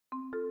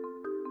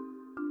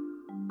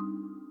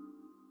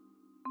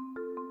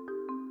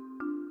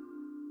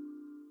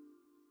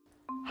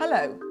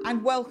Hello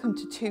and welcome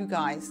to Two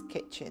Guys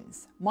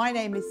Kitchens. My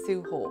name is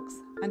Sue Hawkes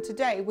and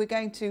today we're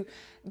going to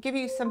give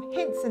you some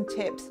hints and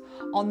tips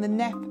on the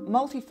Neff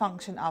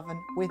multifunction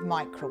oven with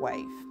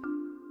microwave.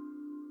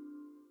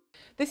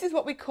 This is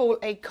what we call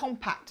a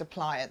compact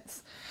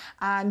appliance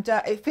and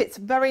it fits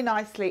very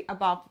nicely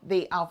above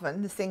the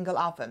oven, the single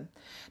oven.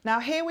 Now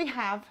here we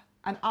have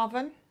an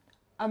oven,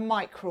 a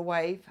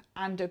microwave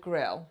and a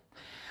grill.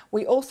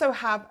 We also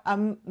have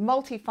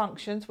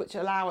multi-functions which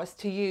allow us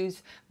to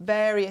use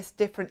various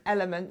different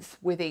elements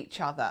with each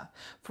other.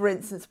 For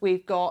instance,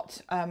 we've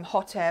got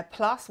Hot Air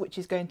Plus, which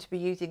is going to be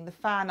using the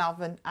fan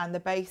oven and the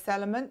base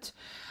element.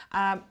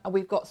 And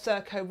we've got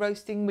Circo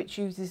Roasting, which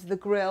uses the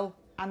grill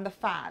and the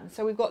fan.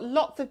 So we've got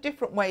lots of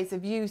different ways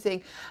of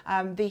using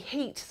the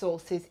heat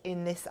sources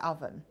in this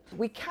oven.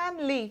 We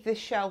can leave this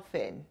shelf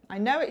in. I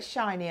know it's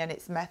shiny and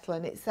it's metal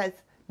and it says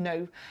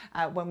no,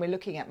 when we're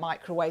looking at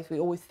microwaves we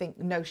always think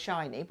no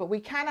shiny, but we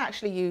can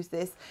actually use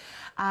this.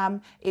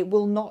 It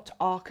will not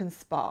arc and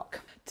spark.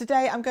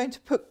 Today I'm going to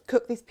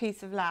cook this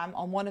piece of lamb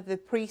on one of the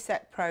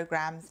preset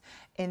programs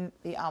in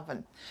the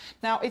oven.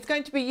 Now it's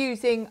going to be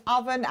using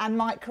oven and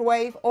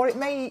microwave, or it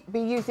may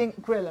be using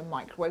grill and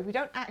microwave. We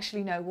don't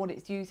actually know what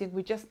it's using,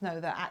 we just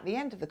know that at the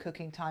end of the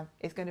cooking time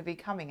it's going to be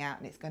coming out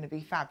and it's going to be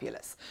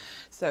fabulous.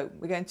 So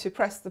we're going to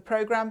press the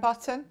program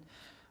button,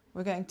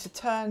 we're going to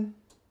turn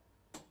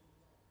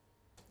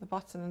the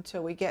button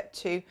until we get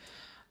to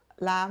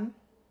lamb,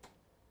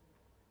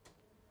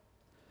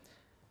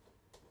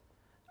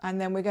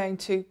 and then we're going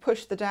to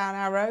push the down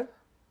arrow.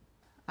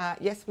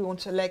 Yes, we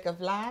want a leg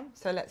of lamb,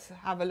 so let's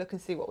have a look and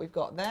see what we've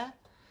got there.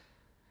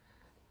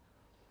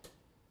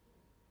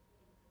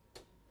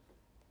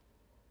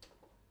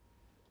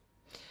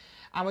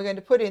 And we're going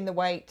to put in the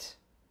weight.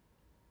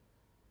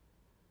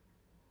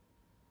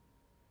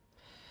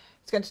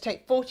 It's going to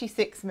take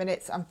 46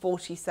 minutes and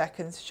 40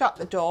 seconds. Shut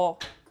the door,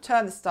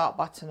 turn the start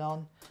button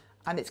on,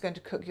 and it's going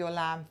to cook your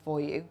lamb for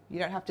you. You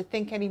don't have to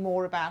think any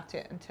more about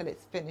it until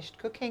it's finished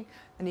cooking,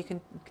 and you can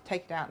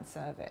take it out and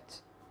serve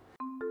it.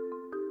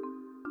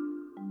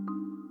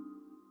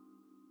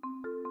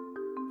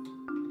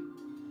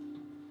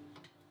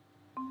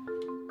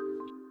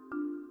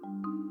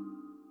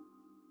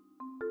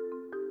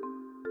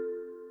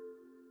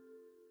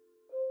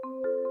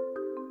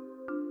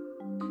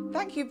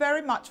 Thank you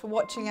very much for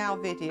watching our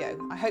video.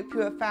 I hope you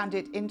have found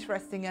it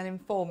interesting and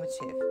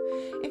informative.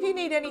 If you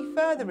need any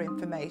further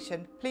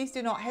information, please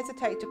do not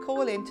hesitate to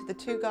call in to the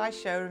Two Guys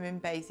showroom in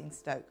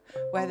Basingstoke,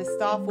 where the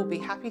staff will be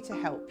happy to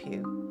help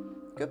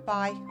you.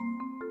 Goodbye.